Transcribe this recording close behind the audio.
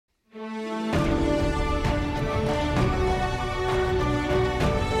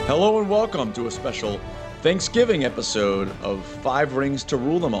Hello and welcome to a special Thanksgiving episode of Five Rings to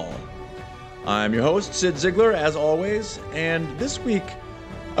Rule Them All. I'm your host, Sid Ziegler, as always, and this week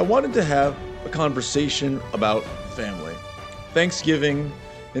I wanted to have a conversation about family. Thanksgiving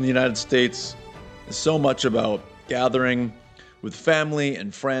in the United States is so much about gathering with family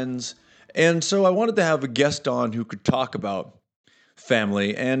and friends, and so I wanted to have a guest on who could talk about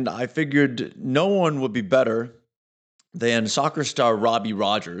family, and I figured no one would be better than soccer star Robbie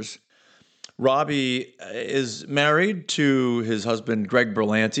Rogers. Robbie is married to his husband, Greg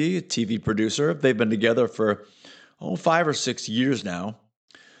Berlanti, a TV producer. They've been together for 5 or 6 years now.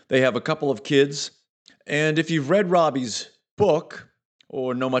 They have a couple of kids. And if you've read Robbie's book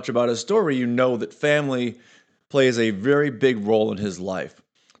or know much about his story, you know that family plays a very big role in his life.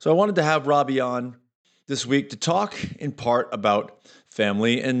 So I wanted to have Robbie on this week to talk in part about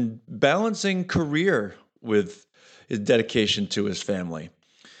family and balancing career with his dedication to his family.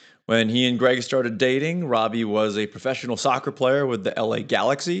 When he and Greg started dating, Robbie was a professional soccer player with the LA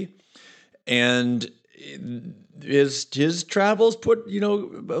Galaxy, and his travels put a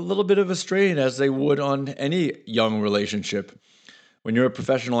little bit of a strain, as they would on any young relationship. When you're a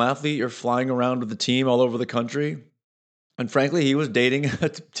professional athlete, you're flying around with the team all over the country, and frankly, he was dating a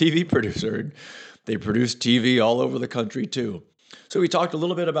TV producer. And they produced TV all over the country too. So we talked a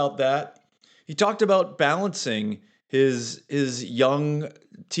little bit about that. He talked about balancing his young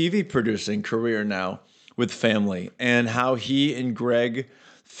TV producing career now with family, and how he and Greg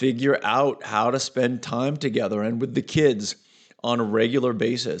figure out how to spend time together and with the kids on a regular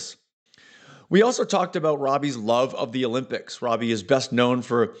basis. We also talked about Robbie's love of the Olympics. Robbie is best known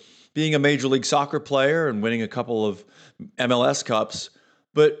for being a Major League Soccer player and winning a couple of MLS Cups,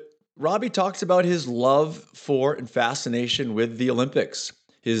 but Robbie talks about his love for and fascination with the Olympics.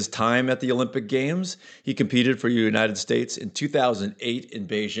 His time at the Olympic Games, he competed for the United States in 2008 in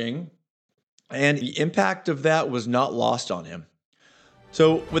Beijing, and the impact of that was not lost on him.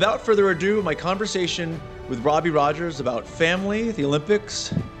 So without further ado, my conversation with Robbie Rogers about family, the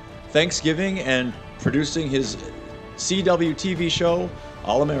Olympics, Thanksgiving, and producing his CW TV show,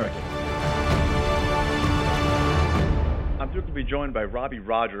 All American. I'm thrilled to be joined by Robbie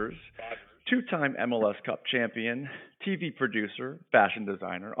Rogers, two-time MLS Cup champion, TV producer, fashion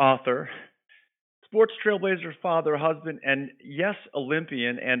designer, author, sports trailblazer, father, husband, and yes,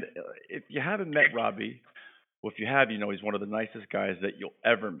 Olympian. And if you haven't met Robbie, well, if you have, he's one of the nicest guys that you'll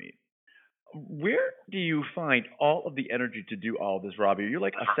ever meet. Where do you find all of the energy to do all this, Robbie? Are you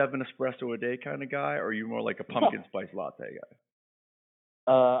like a 7 espresso a day kind of guy, or are you more like a pumpkin spice latte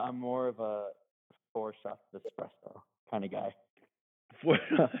guy? I'm more of a 4 shots of espresso kind of guy.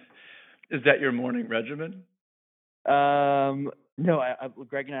 Is that your morning regimen? No,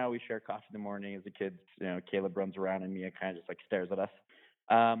 Greg and I always share coffee in the morning. As a kid, Caleb runs around and Mia kind of just like stares at us.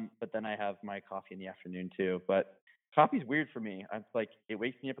 But then I have my coffee in the afternoon too. But coffee's weird for me. It's like it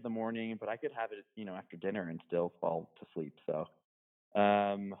wakes me up in the morning, but I could have it, after dinner and still fall to sleep. So,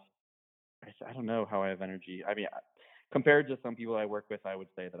 I don't know how I have energy. I mean, compared to some people I work with, I would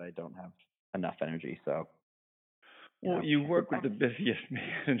say that I don't have enough energy. So. Well, you work with the busiest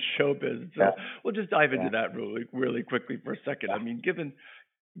man in showbiz, so we'll just dive into that really quickly for a second. I mean, given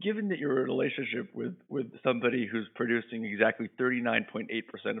that you're in a relationship with somebody who's producing exactly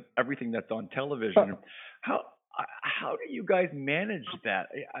 39.8% of everything that's on television, how do you guys manage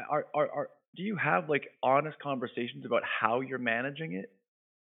that? Do you have like honest conversations about how you're managing it?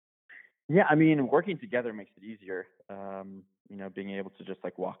 Yeah, I mean, working together makes it easier. Being able to just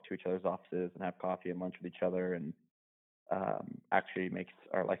like walk to each other's offices and have coffee and lunch with each other, and actually makes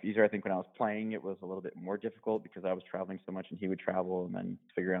our life easier. I think when I was playing, it was a little bit more difficult because I was traveling so much and he would travel, and then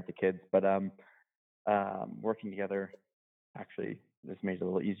figuring out the kids. But working together actually just made it a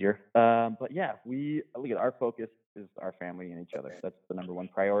little easier. But yeah, look at our focus is our family and each other. That's the number one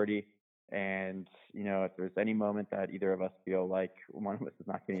priority. And if there's any moment that either of us feel like one of us is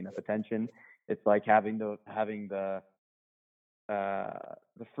not getting enough attention, it's like having the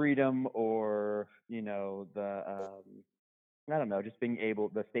freedom, or I don't know, just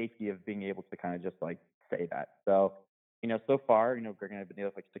the safety of being able to kind of just like say that. So, so far, Greg and I have been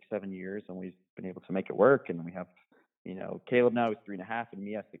together for like 6-7 years, and we've been able to make it work. And then we have, Caleb now is 3.5, and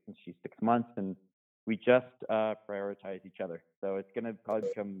Mia she's 6 months, and we just prioritize each other. So it's going to probably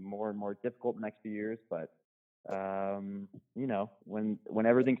become more and more difficult the next few years, but when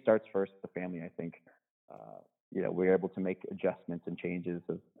everything starts first, the family, I think, we're able to make adjustments and changes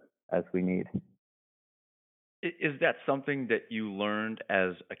as we need. Is that something that you learned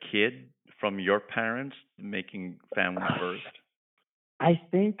as a kid from your parents, making family first? I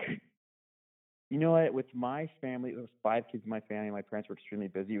think You know what? With my family, there was 5 kids in my family. My parents were extremely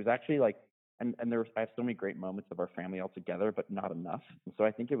busy. It was actually like, and there was I have so many great moments of our family all together, but not enough. And so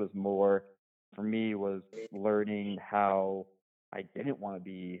I think it was more for me was learning how I didn't want to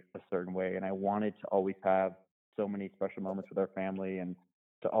be a certain way, and I wanted to always have so many special moments with our family, and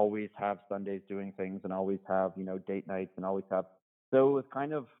to always have Sundays doing things, and always have date nights, and always have. So it was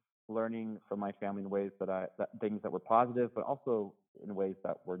kind of learning from my family in ways that things that were positive, but also in ways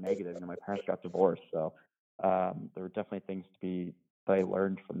that were negative. My parents got divorced, so there were definitely things to be that I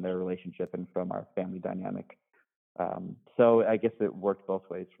learned from their relationship and from our family dynamic. So I guess it worked both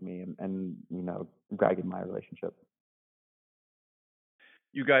ways for me, and Greg and my relationship.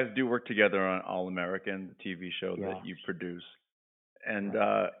 You guys do work together on All American, the TV show that Yeah, you produce. And,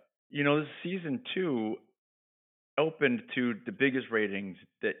 yeah. this season two opened to the biggest ratings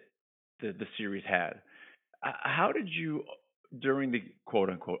that the series had. How did you, during the quote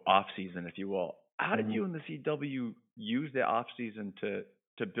unquote off season, if you will, how did Mhm. you and the CW use the off season to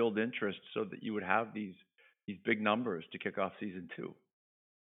build interest so that you would have these big numbers to kick off season two?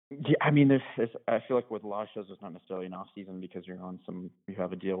 Yeah, I mean, there's I feel like with a lot of shows, there's not necessarily an off season because you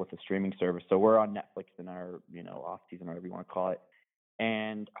have a deal with a streaming service. So we're on Netflix in our, off season, or whatever you want to call it.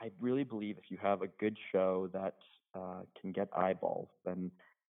 And I really believe if you have a good show that can get eyeballs, then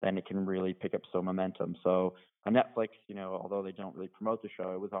it can really pick up some momentum. So on Netflix, although they don't really promote the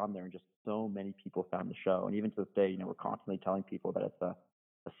show, it was on there, and just so many people found the show. And even to this day, we're constantly telling people that it's a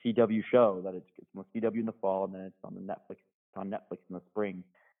CW show, that it's on CW in the fall, and then it's on the Netflix. It's on Netflix in the spring.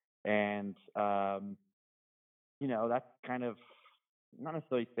 And that's kind of not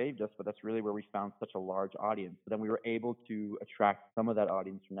necessarily saved us, but that's really where we found such a large audience. But then we were able to attract some of that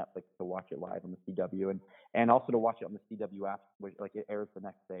audience from Netflix to watch it live on the CW, and also to watch it on the CW app, which like it airs the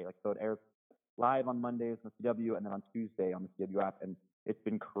next day. Like so, it airs live on Mondays on the CW, and then on Tuesday on the CW app. And it's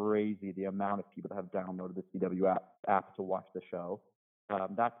been crazy the amount of people that have downloaded the CW app to watch the show.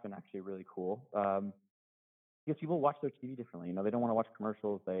 That's been actually really cool. Because people watch their TV differently. They don't want to watch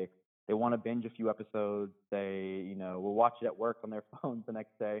commercials. They want to binge a few episodes. They will watch it at work on their phones the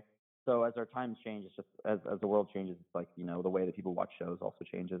next day. So as our times change, it's just as the world changes, it's like the way that people watch shows also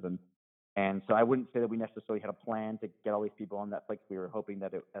changes. And so I wouldn't say that we necessarily had a plan to get all these people on Netflix. We were hoping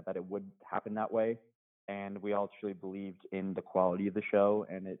that it would happen that way, and we all truly believed in the quality of the show.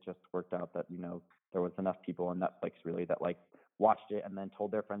 And it just worked out that there was enough people on Netflix really that like watched it and then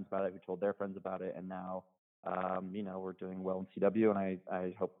told their friends about it, who told their friends about it, and now we're doing well in CW, and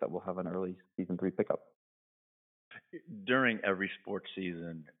I hope that we'll have an early season 3 pickup. During every sports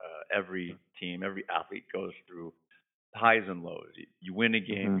season, every team, every athlete goes through highs and lows. You win a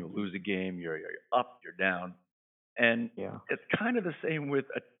game, Hmm. you lose a game, you're up, you're down, and Yeah. it's kind of the same with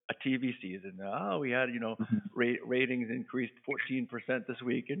a TV season. Oh, we had Hmm. ratings increased 14% this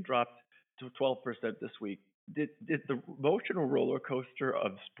week and dropped to 12% this week. Did the emotional roller coaster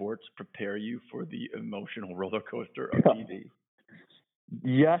of sports prepare you for the emotional roller coaster of TV?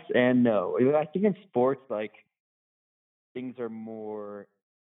 Yes and no. I think in sports, like things are more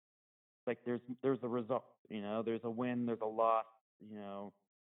like there's a result. There's a win, there's a loss. You know,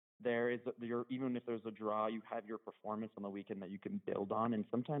 there is your even if there's a draw, you have your performance on the weekend that you can build on. And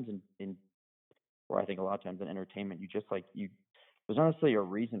sometimes in or I think a lot of times in entertainment, you just like you. There's not necessarily a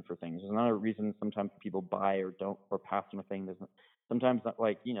reason for things. There's not a reason sometimes people buy or don't or pass on a thing. Sometimes not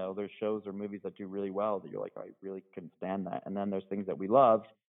like there's shows or movies that do really well that you're like, "Oh, I really couldn't stand that," and then there's things that we loved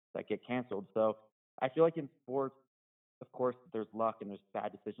that get canceled. So I feel like in sports, of course, there's luck and there's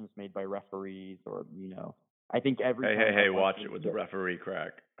bad decisions made by referees, or I think every Hey, hey, time hey! I've watched Watch it with the referee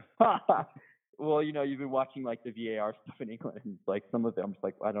crack. well, you've been watching like the VAR stuff in England, and like some of it, I'm just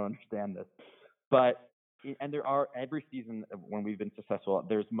like, I don't understand this. But and there are every season when we've been successful,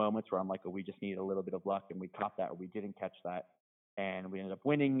 there's moments where I'm like, oh, we just need a little bit of luck, and we caught that, or we didn't catch that, and we ended up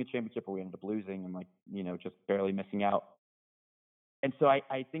winning the championship, or we ended up losing, and like just barely missing out. And so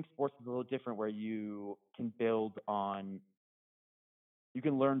I think sports is a little different, where you can build on, you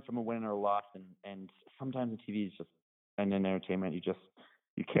can learn from a win or a loss, and sometimes in TV is just and in entertainment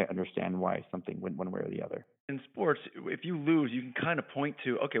you can't understand why something went one way or the other. In sports, if you lose, you can kind of point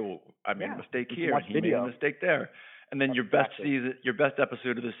to, okay, well, I made a Yeah, mistake you can here, watch and he made a video. mistake there, and then Exactly. your best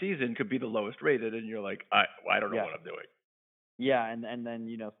episode of the season could be the lowest rated, and you're like, I don't know Yeah. what I'm doing. Yeah, and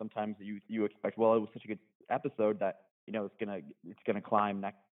then sometimes you expect, well, it was such a good episode that it's gonna climb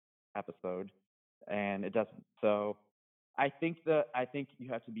next episode, and it doesn't. So I think you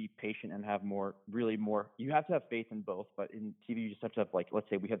have to be patient and have more. You have to have faith in both, but in TV you just have to have, like, let's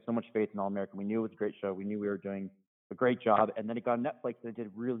say we had so much faith in All American. We knew it was a great show. We knew we were doing a great job, and then it got on Netflix and it did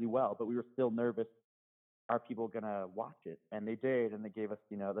really well, but we were still nervous are people gonna watch it? And they did, and they gave us,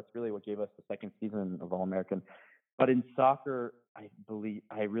 that's really what gave us the second season of All American. But in soccer,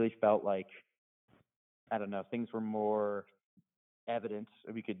 I really felt like, I don't know, things were more evident.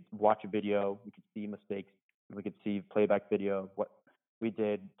 We could watch a video, we could see mistakes, we could see playback video of what we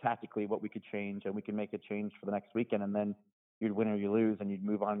did tactically, what we could change, and we could make a change for the next weekend. And then you'd win or you lose, and you'd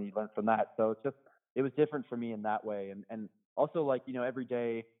move on and you learn from that. So it was different for me in that way. And also, like, every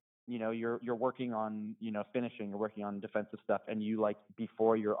day, you're working on, finishing, you're working on defensive stuff, and you, like,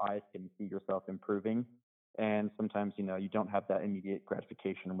 before your eyes can see yourself improving. And sometimes, you don't have that immediate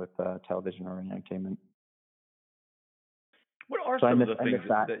gratification with television or entertainment. What are So some of the I things miss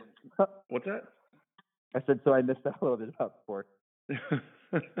that. what's that? I said, so I missed that a little bit about sports.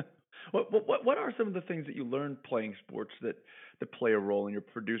 What are some of the things that you learned playing sports that play a role in your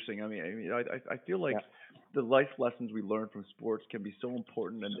producing? I feel like Yeah. the life lessons we learn from sports can be so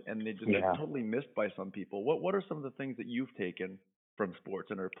important, and they just get Yeah. totally missed by some people. What are some of the things that you've taken from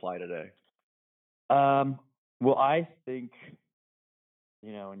sports and apply today? Well, I think,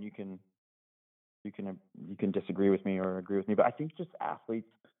 and you can you can disagree with me or agree with me, but I think just athletes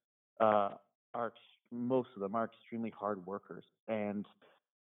uh, most of them are extremely hard workers and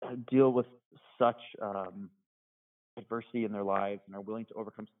deal with such adversity in their lives and are willing to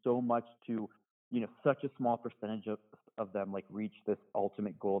overcome so much to, such a small percentage of them like reach this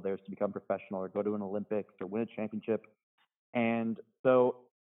ultimate goal theirs to become professional or go to an Olympics or win a championship. And so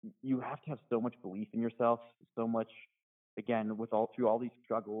you have to have so much belief in yourself, so much, again, with all through all these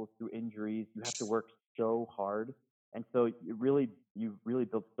struggles, through injuries, you have to work so hard. And so you really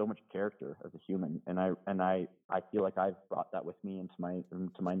build so much character as a human. And I feel like I've brought that with me into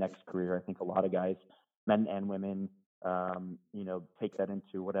my next career. I think a lot of guys, men and women, take that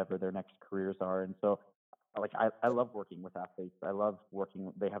into whatever their next careers are. And so, like, I love working with athletes. I love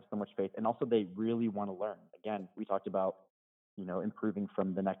working. They have so much faith, and also they really want to learn. Again, we talked about, improving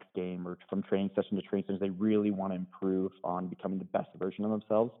from the next game or from training session to training session. They really want to improve on becoming the best version of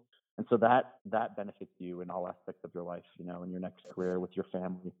themselves. And so that benefits you in all aspects of your life, in your next career, with your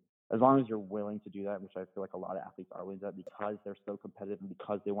family. As long as you're willing to do that, which I feel like a lot of athletes are willing to do that because they're so competitive and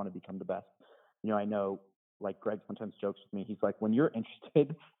because they want to become the best. I know, like, Greg sometimes jokes with me. He's like, when you're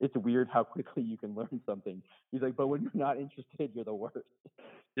interested, it's weird how quickly you can learn something. He's like, but when you're not interested, you're the worst.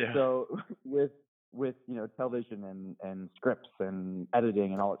 Yeah. So with television and scripts and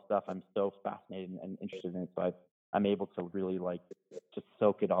editing and all that stuff, I'm so fascinated and interested in it. So I'm able to really, like, just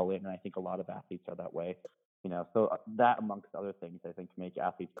soak it all in. And I think a lot of athletes are that way. So that, amongst other things, I think make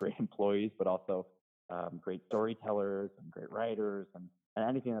athletes great employees, but also great storytellers and great writers, and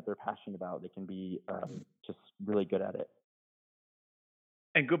anything that they're passionate about, they can be just really good at it.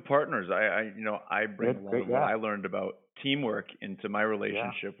 And good partners. I bring a Good, lot great, of what yeah, I learned about teamwork into my yeah,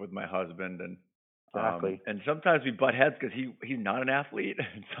 relationship with my husband, exactly. and sometimes we butt heads because he's not an athlete,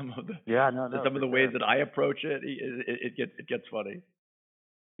 and Yeah, no, no, some of for the ways sure. that I approach it, it gets funny.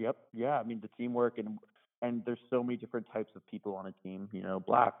 Yep. Yeah. I mean, the teamwork, and there's so many different types of people on a team.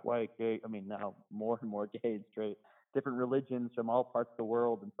 Black, white, gay. I mean, now more and more gay and straight. Different religions from all parts of the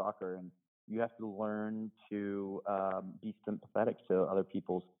world in soccer, and you have to learn to be sympathetic to other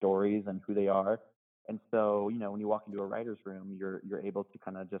people's stories and who they are. And so, when you walk into a writer's room, you're able to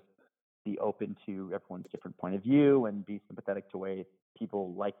kind of just be open to everyone's different point of view and be sympathetic to way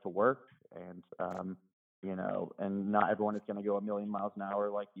people like to work. And and not everyone is going to go a million miles an hour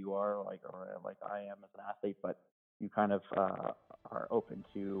like you are, or like I am as an athlete, but you kind of are open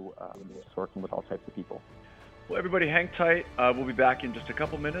to just working with all types of people. Well, everybody, hang tight. We'll be back in just a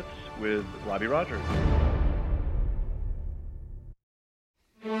couple minutes with Robbie Rogers.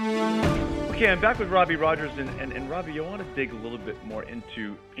 Okay, I'm back with Robbie Rogers, and Robbie, I want to dig a little bit more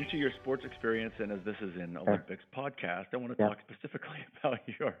into your sports experience, and as this is an Olympics podcast, I want to talk specifically about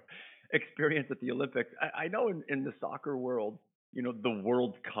your experience at the Olympics. I know in the soccer world, the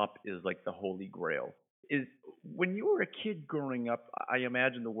World Cup is like the holy grail. Is When you were a kid growing up, I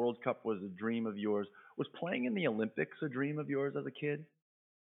imagine the World Cup was a dream of yours. Was playing in the Olympics a dream of yours as a kid?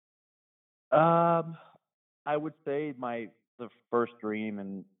 Um, I would say the first dream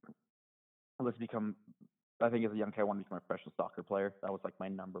and was become. I think as a young kid, I wanted to become a professional soccer player. That was like my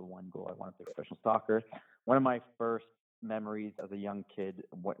number one goal. I wanted to play professional soccer. One of my first memories as a young kid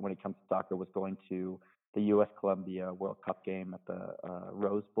when it comes to soccer was going to the U.S. Colombia World Cup game at the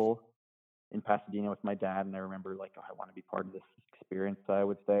Rose Bowl in Pasadena with my dad, and I remember, like, oh, I want to be part of this experience. So I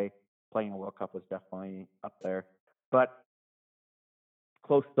would say playing a World Cup was definitely up there, but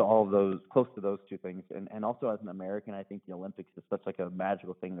close to those two things, and also as an American, I think the Olympics is such like a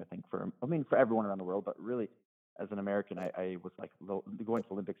magical thing. I think for everyone around the world, but really as an American, I was like, going to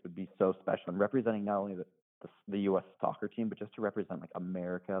Olympics would be so special, and representing not only the U.S. soccer team, but just to represent like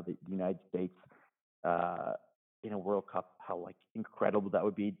America, the United States, uh, in a World Cup, how like incredible that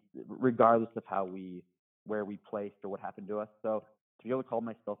would be, regardless of where we placed or what happened to us. So to be able to call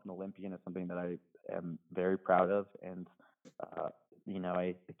myself an Olympian is something that I am very proud of, and uh,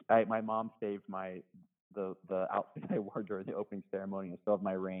 my mom saved the outfit I wore during the opening ceremony. I still have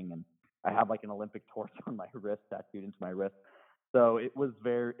my ring, and I have like an Olympic torch on my wrist, tattooed into my wrist. So it was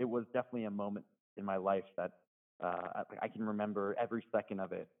definitely a moment in my life that I can remember every second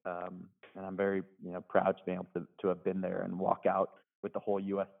of it, and I'm very proud to be able to have been there and walk out with the whole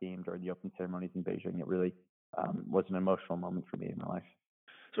U.S. team during the opening ceremonies in Beijing. It really was an emotional moment for me in my life.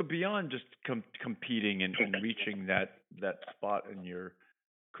 So beyond just competing and reaching that spot in your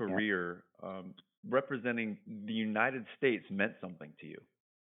Yeah, career, representing the United States meant something to you.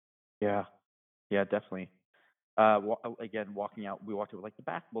 yeah, yeah, definitely. Again, walking out, we walked out with like the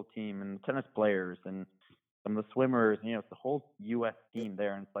basketball team and tennis players and some of the swimmers. It's the whole U.S. team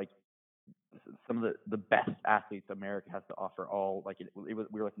there, and it's like some of the best athletes America has to offer. All like it was,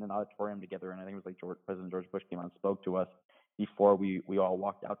 we were like in an auditorium together, and I think it was like President George Bush came out and spoke to us before we all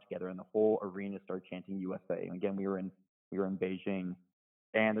walked out together, and the whole arena started chanting USA. And again, we were in Beijing,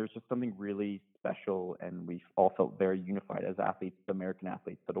 and there's just something really special, and we all felt very unified as athletes, American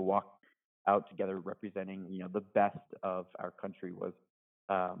athletes. So to walk out together representing the best of our country was,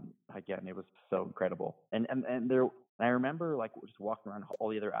 again, it was so incredible. And I remember like just walking around, all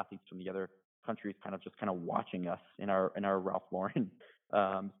the other athletes from the other countries kind of watching us in our Ralph Lauren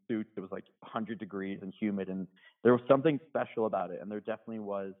suits. It was like 100 degrees and humid, and there was something special about it. And there definitely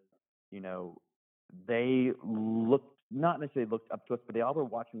was, you know, they looked, not necessarily looked up to us, but they all were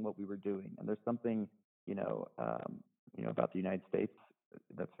watching what we were doing. And there's something, you know, um, about the United States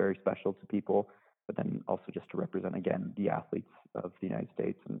that's very special to people. But then also just to represent again the athletes of the United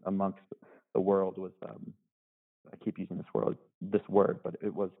States and amongst the world was, I keep using this word, but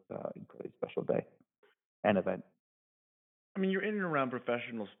it was a really special day and event. I mean, you're in and around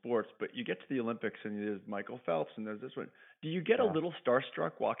professional sports, but you get to the Olympics and there's Michael Phelps and there's this one. Do you get a Yeah. little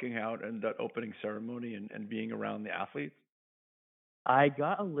starstruck walking out in that opening ceremony and being around the athletes? I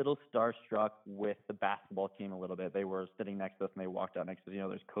got a little starstruck with the basketball team a little bit. They were sitting next to us and they walked out next to us.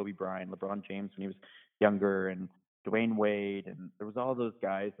 There's Kobe Bryant, LeBron James when he was younger, and Dwayne Wade, and there was all those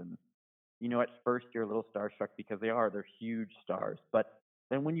guys. And at first you're a little starstruck because they're huge stars. But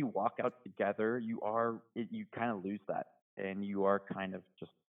then when you walk out together, you kind of lose that, and you are kind of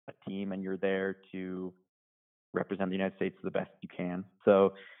just a team, and you're there to represent the United States the best you can.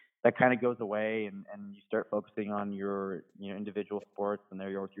 So that kind of goes away, and you start focusing on your individual sports, and there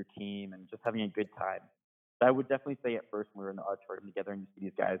you're with your team and just having a good time. So I would definitely say at first when we were in the auditorium together and you see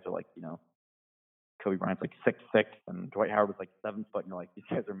these guys are like, Kobe Bryant's like 6'6" and Dwight Howard was like 7 foot, and you're like, these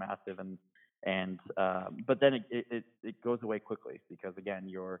guys are massive, and but then it goes away quickly because again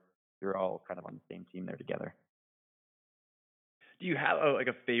you're all kind of on the same team there together. Do you have like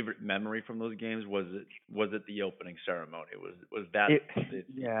a favorite memory from those games? Was it the opening ceremony? Was that It the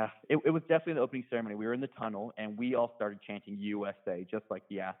yeah, it was definitely the opening ceremony. We were in the tunnel and we all started chanting USA just like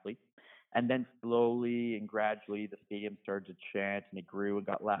the athletes. And then slowly and gradually the stadium started to chant and it grew and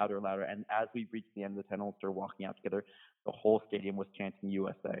got louder and louder. And as we reached the end of the tunnel and started walking out together, the whole stadium was chanting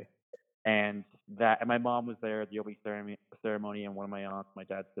USA. And my mom was there at the opening ceremony, and one of my aunts, my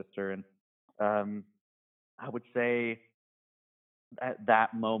dad's sister, and um I would say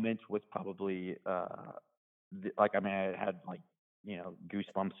that moment was probably like, I mean, I had like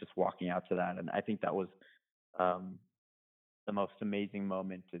goosebumps just walking out to that, and I think that was um the most amazing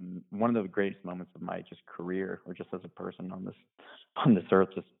moment and one of the greatest moments of my just career, or just as a person on this earth,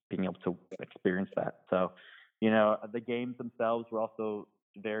 just being able to experience that. So the games themselves were also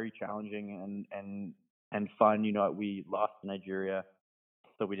very challenging and fun. We lost to Nigeria,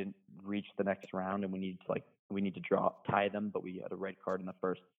 so we didn't reach the next round, and we need to tie them, but we had a red card in the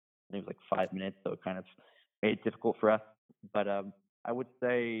first. I think it was like 5 minutes, so it kind of made it difficult for us. But I would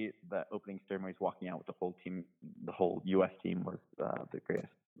say that opening ceremonies, walking out with the whole team, the whole U.S. team, was the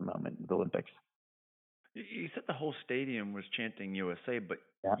greatest moment of the Olympics. you said the whole stadium was chanting USA, but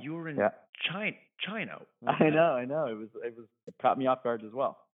Yeah, you were in yeah. China. I know. It caught me off guard as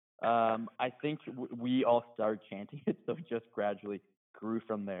well. I think we all started chanting it, so it just gradually grew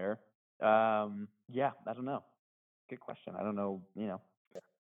from there. Yeah, I don't know. Good question. I don't know.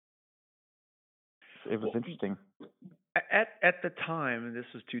 It was Well, interesting. at the time, and this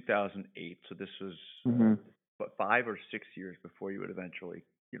was 2008, so this was Hmm. what, 5 or 6 years before you would eventually,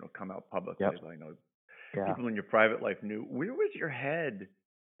 come out publicly. Yep. As I know Yeah. people in your private life knew. Where was your head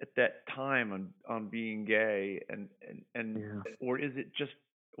at that time on being gay, and Yeah. or is it just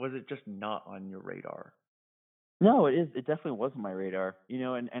was it just not on your radar? No, it is. It definitely was on my radar.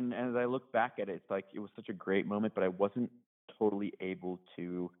 And as I look back at it, it's like it was such a great moment, but I wasn't totally able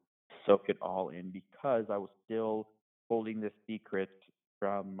to soak it all in because I was still holding this secret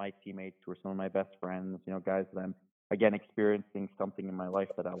from my teammates who are some of my best friends, guys that I'm again experiencing something in my life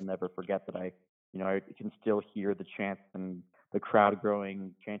that I'll never forget that I can still hear the chants and the crowd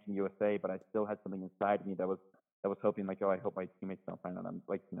growing, chanting USA, but I still had something inside me that was hoping like, oh, I hope my teammates don't find out I'm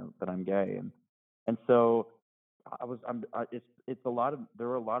like, that I'm gay and so it's a lot of there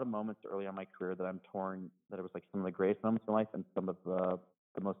were a lot of moments early on in my career that I'm torn that it was like some of the greatest moments in life and some of the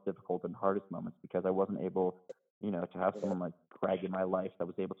most difficult and hardest moments because I wasn't able, to have someone like Craig in my life that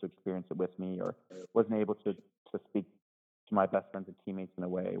was able to experience it with me or wasn't able to speak to my best friends and teammates in a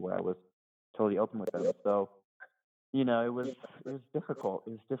way where I was totally open with them. So, it was difficult.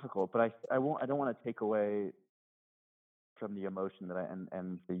 It was difficult, but I don't want to take away from the emotion that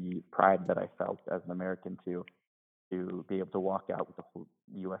and the pride that I felt as an American to be able to walk out with the whole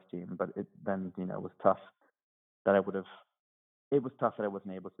U.S. team. But it then was tough that I would have. It was tough that I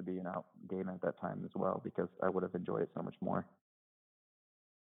wasn't able to be an out game at that time as well because I would have enjoyed it so much more.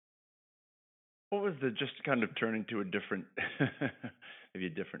 What was the just kind of turning to a different, maybe a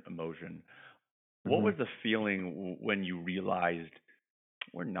different emotion? What hmm was the feeling when you realized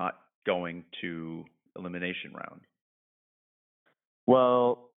we're not going to elimination round?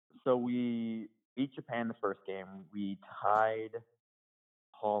 Well, so we beat Japan the first game. We tied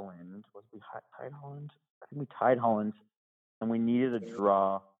Holland. Was we tied Holland? I think we tied Holland, and we needed a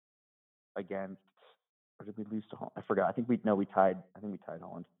draw against. Or did we lose to Holland? I forgot. I think we no, we tied. I think we tied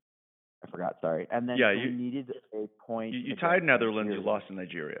Holland. I forgot. Sorry. And then Yeah, so we needed a point you tied against Netherlands, you Nigeria. lost to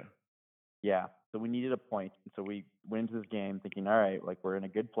Nigeria. Yeah. So we needed a point. And so we went into this game thinking, all right, like we're in a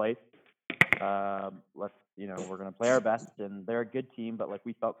good place. Let's, we're going to play our best. And they're a good team, but like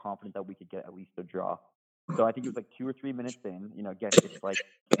we felt confident that we could get at least a draw. So I think it was like 2 or 3 minutes in. Again, it's like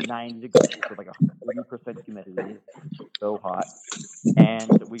 90 degrees with like 80% humidity. It's so hot.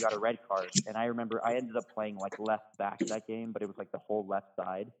 And we got a red card. And I remember I ended up playing like left back that game, but it was like the whole left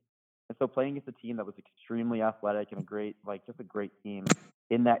side. And so playing against a team that was extremely athletic and a great, like just a great team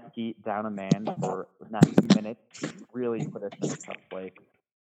in that heat, down a man for 90 minutes, really put us in a tough place.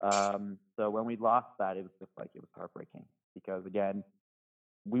 So when we lost that, it was just like it was heartbreaking because again,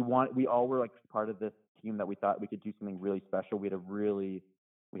 we all were like part of this team that we thought we could do something really special. We had a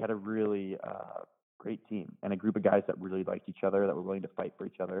really great team and a group of guys that really liked each other, that were willing to fight for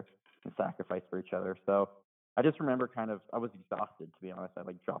each other and sacrifice for each other. So I just remember I was exhausted to be honest. I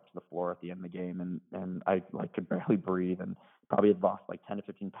like dropped to the floor at the end of the game and I like could barely breathe and probably had lost like 10 to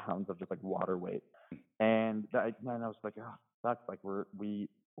 15 pounds of just like water weight. And I was like, oh, that's like we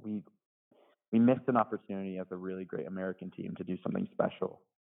we missed an opportunity as a really great American team to do something special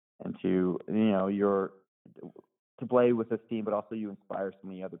and to you're to play with this team, but also you inspire so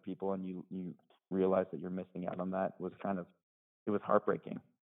many other people, and you realize that you're missing out on that was kind of it was heartbreaking.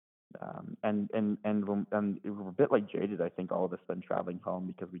 And we were a bit like jaded, I think, all of us then traveling home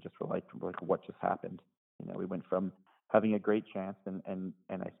because we just were like what just happened. We went from having a great chance and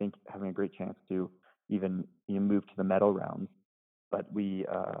I think having a great chance to even move to the medal rounds, but we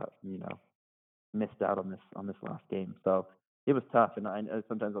missed out on this last game. So it was tough, and I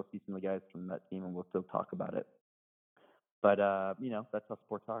sometimes I'll see some of the guys from that team, and we'll still talk about it. But that's how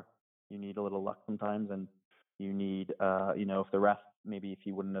sports are. You need a little luck sometimes, and you need if the ref maybe if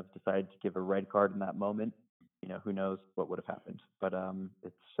he wouldn't have decided to give a red card in that moment, who knows what would have happened. But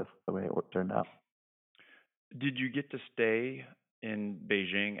it's just the way it turned out. Did you get to stay in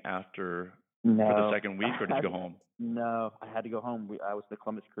Beijing after for the No, second week, or did you go home? no, I had to go home. I was the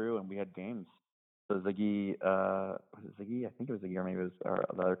Columbus Crew, and we had games. So Ziggy, was it Ziggy? I think it was Ziggy, or maybe it was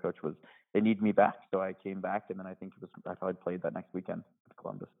the other coach was. They needed me back, so I came back, and then I probably played that next weekend with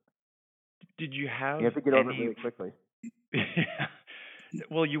Columbus. Did you You have have to get over it any? really quickly.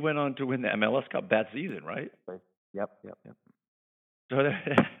 Well, you went on to win the MLS Cup that season, right? So, yep. So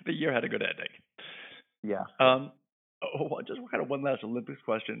the year had a good ending. Yeah. Um, just kind of one last Olympics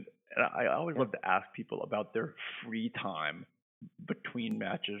question. And I always Yeah. love to ask people about their free time between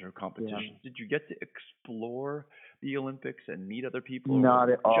matches or competitions. Yeah. Did you get to explore the Olympics and meet other people, or was Not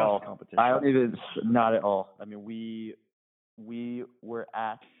it at all. just competition? I don't even. Not at all. I mean, we were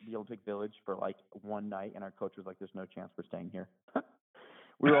at the Olympic Village for like one night, and our coach was like, "There's no chance we're staying here."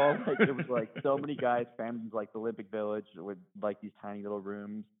 We were all like, it was like so many guys, families like the Olympic Village with like these tiny little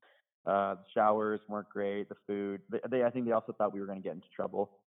rooms. The showers weren't great. The food, I think they also thought we were going to get into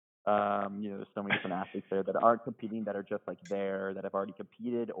trouble. There's so many different athletes there that aren't competing, that are just like there, that have already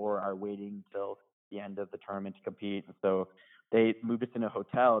competed or are waiting till the end of the tournament to compete. And so they moved us in a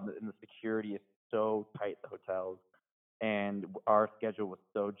hotel, and the security is so tight, the hotels, and our schedule was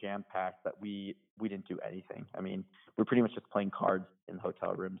so jam packed that we didn't do anything. I mean, we're pretty much just playing cards in the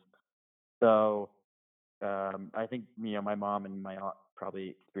hotel rooms. So I think my mom and my aunt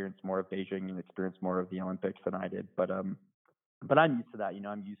probably experienced more of Beijing and experienced more of the Olympics than I did. But I'm used to that.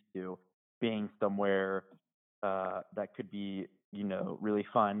 I'm used to being somewhere that could be really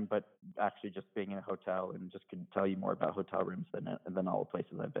fun, but actually just being in a hotel, and just could tell you more about hotel rooms than all the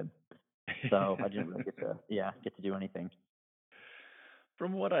places I've been. So I didn't really get to do anything.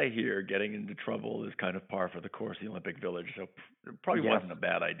 From what I hear, getting into trouble is kind of par for the course of the Olympic Village, so it probably Yes. wasn't a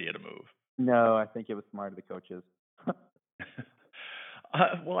bad idea to move. No, I think it was smart of the coaches.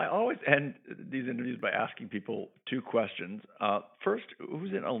 Well, I always end these interviews by asking people two questions. First,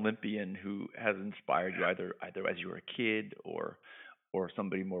 who's an Olympian who has inspired you, either as you were a kid or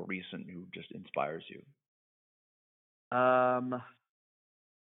somebody more recent who just inspires you? Um,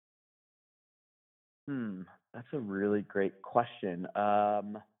 that's a really great question.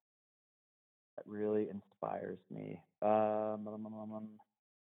 That really inspires me.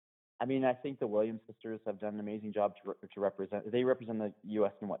 I mean, I think the Williams sisters have done an amazing job to represent. They represent the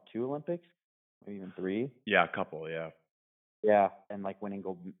U.S. in what, 2 Olympics, maybe even 3. Yeah, a couple. Yeah. Yeah, and like winning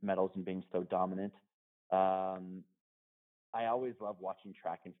gold medals and being so dominant. Um, I always love watching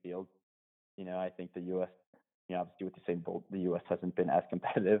track and field. I think the U.S. Obviously with Usain Bolt, the U.S. hasn't been as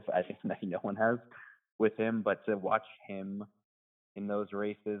competitive. I think that no one has with him, but to watch him in those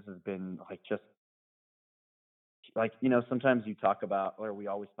races has been like just like sometimes you talk about, or we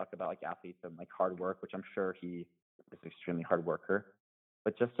always talk about, like athletes and like hard work, which I'm sure he is an extremely hard worker,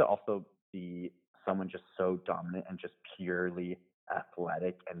 but just to also be someone just so dominant and just purely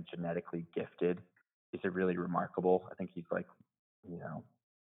athletic and genetically gifted is a really remarkable. I think he's like you know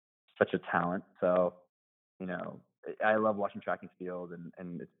such a talent. So you know I love watching track and field,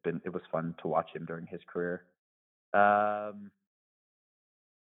 and it was fun to watch him during his career. um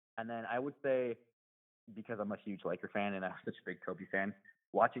and then I would say, because I'm a huge Laker fan and I'm such a big Kobe fan,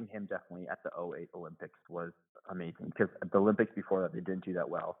 watching him definitely at the '08 Olympics was amazing, because the Olympics before that they didn't do that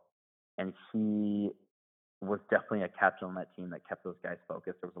well, and he was definitely a captain on that team that kept those guys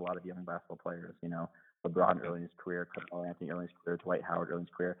focused. There was a lot of young basketball players, LeBron early in his career, Carmelo Anthony early in his career, Dwight Howard early in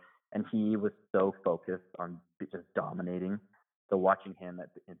his career, and he was so focused on just dominating. So watching him at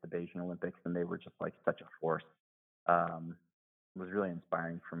the Beijing Olympics, and they were just like such a force, um, was really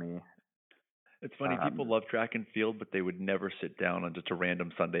inspiring for me. It's funny, people Um, love track and field, but they would never sit down on just a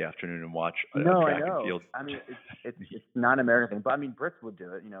random Sunday afternoon and watch a No, I track and know. field. I mean, it's not an American thing, but I mean, Brits would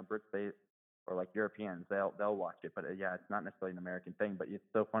do it. Brits, or like Europeans, they'll watch it. But yeah, it's not necessarily an American thing. But it's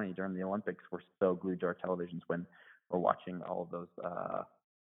so funny, during the Olympics, we're so glued to our televisions when we're watching all of those,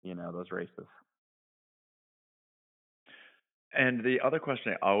 those races. And the other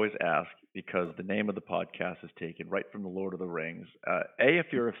question I always ask, because the name of the podcast is taken right from the Lord of the Rings. A, if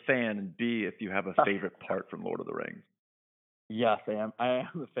you're a fan, and B, if you have a favorite part from Lord of the Rings. Yes, I am. I am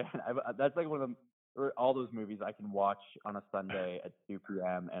a fan. That's like one of all those movies I can watch on a Sunday at 2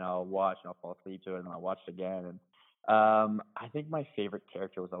 p.m. and I'll watch and I'll fall asleep to it and I'll watch it again. And I think my favorite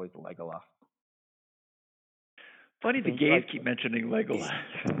character was always Legolas. I Funny, the think gays like, keep mentioning Legolas.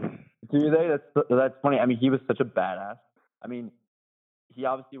 do they? That's funny. I mean, he was such a badass. I mean, he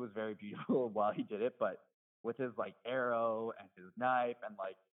obviously was very beautiful while he did it, but with his like arrow and his knife and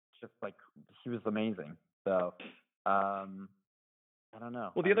like just like he was amazing. So I don't know.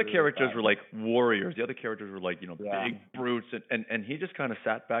 Well, the I'm other really characters sad. were like warriors. The other characters were like, Yeah. big brutes, and he just kind of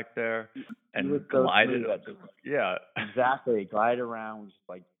sat back there He and was so glided. smooth at just Yeah. exactly glide around, just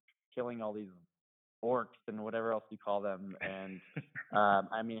like killing all these orcs and whatever else you call them. And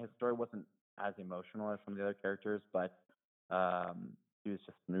I mean, his story wasn't as emotional as some of the other characters, but he was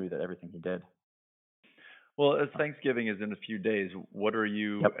just smooth at everything he did. Well, as Thanksgiving is in a few days, what are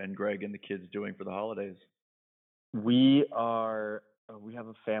you Yep. and Greg and the kids doing for the holidays? We have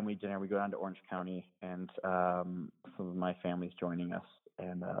a family dinner. We go down to Orange County, and some of my family's joining us.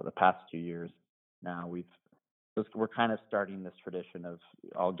 And the past 2 years now, we're kind of starting this tradition of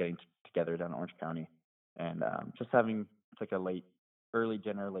all getting together down in Orange County, and just having like a early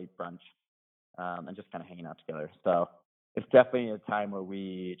dinner, late brunch, and just kind of hanging out together. So it's definitely a time where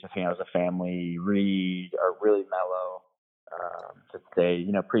we just hang out as a family, read, are really mellow. Just stay,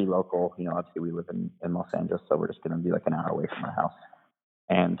 pretty local. Obviously we live in Los Angeles, so we're just going to be like an hour away from our house,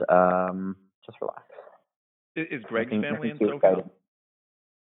 and just relax. Is Greg's Nothing, family nothing in too SoCal?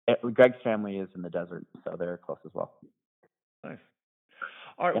 exciting. Greg's family is in the desert, so they're close as well. Nice.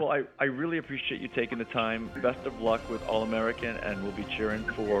 All right, well, I really appreciate you taking the time. Best of luck with All-American, and we'll be cheering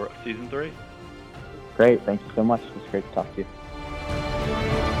for Season 3. Great. Thank you so much. It was great to talk to you.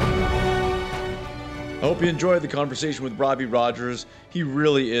 I hope you enjoyed the conversation with Robbie Rogers. He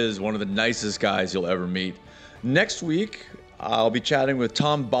really is one of the nicest guys you'll ever meet. Next week, I'll be chatting with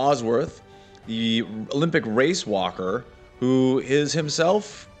Tom Bosworth, the Olympic race walker, who is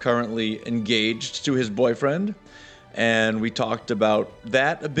himself currently engaged to his boyfriend. And we talked about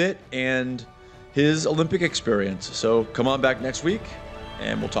that a bit and his Olympic experience. So come on back next week,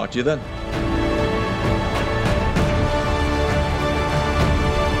 and we'll talk to you then.